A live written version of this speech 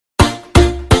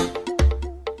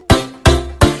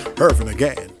Irvin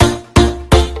again.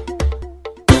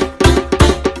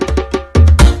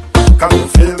 Can you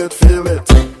feel it, feel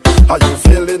it? Are you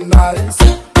feeling nice?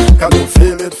 Can you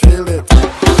feel it, feel it?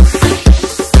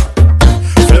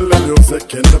 Feel the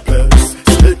music in the place,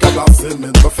 speaker blasting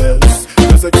in the face.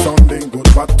 Music sounding good,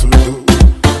 what to do?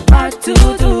 What to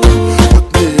do? Put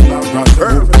me in a brand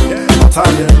Irvin, yeah. But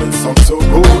I hear it sound so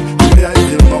good. The way I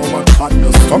feel now, what on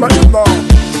your stomach now.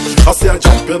 I see I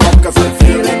jumping up cause I'm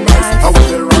feeling nice. I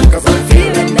want it run cause I'm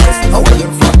feeling nice. I want it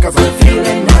flat cause I'm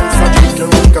feeling nice. I drink it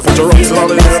run cause I'm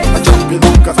feeling nice. I jumping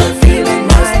up cause I'm feeling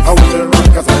nice. I want it run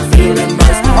cause I'm feeling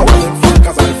nice. I want it flat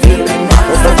cause I'm feeling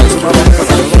nice. I want it run cause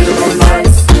I'm feeling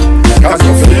nice. Can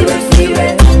you feel it, feel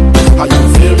it? Are you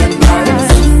feeling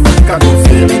nice? Can you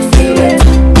feel it, feel it?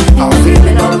 I'm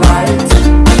feeling alright.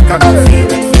 Can you feel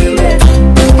it, feel it?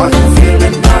 Are you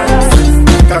feeling nice?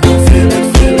 Can you feel it,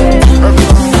 feel it?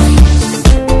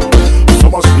 So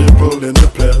much people in the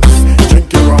place,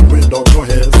 drinking rum without no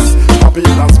haze, happy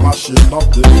and smashing up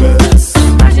the place.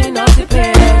 Smashing up the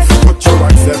place. Put your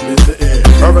hands up in the air.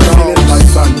 Feeling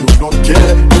nice and you don't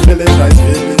care. Feeling nice,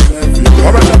 feeling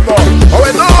everywhere.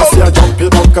 I see I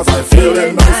jumping up cause I'm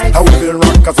feeling nice. I will be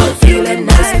run cause I'm feeling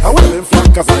nice. I will be flat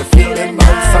cause I'm feeling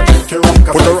nice. I drink it rum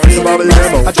cause I'm feeling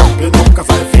nice. I jumping up cause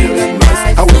I'm feeling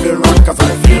nice. I will be run cause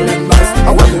I'm feeling nice.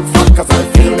 I will be flat cause I'm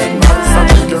feeling nice. I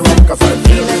drink it rum cause I'm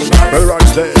feeling nice. Well, right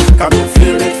there. Can you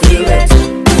feel it, feel it?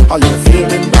 Are you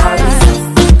feeling nice?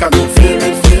 Can you feel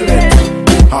it, feel it?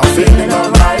 I'm feeling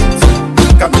alright.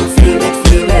 Can you feel it,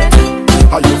 feel it?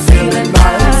 Are you feeling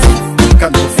nice?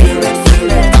 Can you feel it,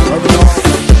 feel it?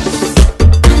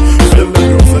 Feel the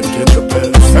music in the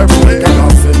place. Everything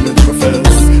I'm singing in the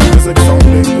face. Music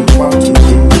sounding good, what to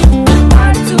do?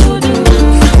 What to do?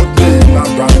 Put me in a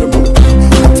brand new mood.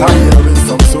 What I hear is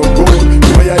some so good. The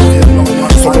way I feel now,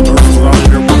 I'm so turns around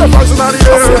here. Put the person out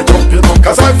here. I say I jumping up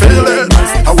cause I'm feeling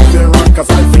nice. I will be run cause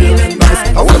I'm feeling nice.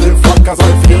 I will be flat cause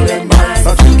I'm feeling nice.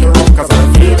 I drink it rum cause I'm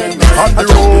feeling nice. On the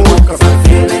road cause I'm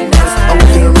feeling nice. I will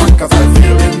be run cause I'm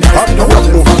feeling nice. On the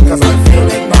road cause I'm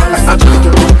feeling nice. I drink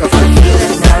it rum cause I'm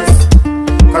feeling nice.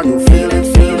 Can you feel it,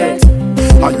 feel it?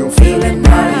 Are you feeling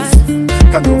nice?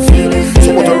 Can you feel it, feel it? So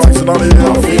what the rocks in all here?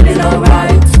 I'm feeling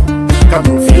alright. Can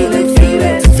you feel it, feel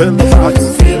it? Feel the Are vibes. you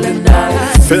feeling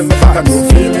nice? Feel the vibes. Can you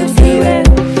feel it, feel it?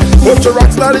 Put your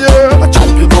rocks in here. I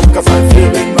jumping up cause I'm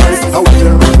feeling nice. I will be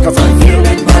run cause I'm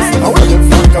feeling nice. I will be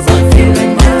fun cause I'm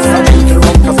feeling nice. I drink it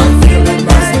rum cause I'm feeling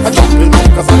nice. I jumping up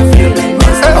cause I'm feeling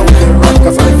nice. I will be run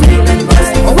cause I'm feeling nice.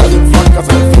 I will be fun cause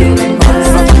I'm feeling nice.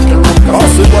 I drink it rum cause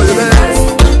I'm feeling nice.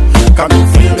 Can you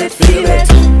feel it, feel it?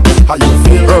 Are you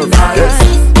feeling nice?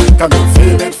 Can you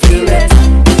feel it, feel it?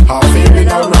 I'm feeling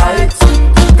alright.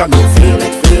 Can you feel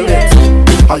it, feel it?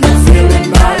 Are you feeling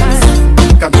nice?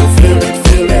 Can you feel it,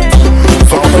 feel it?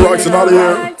 So the rocks in all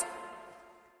here.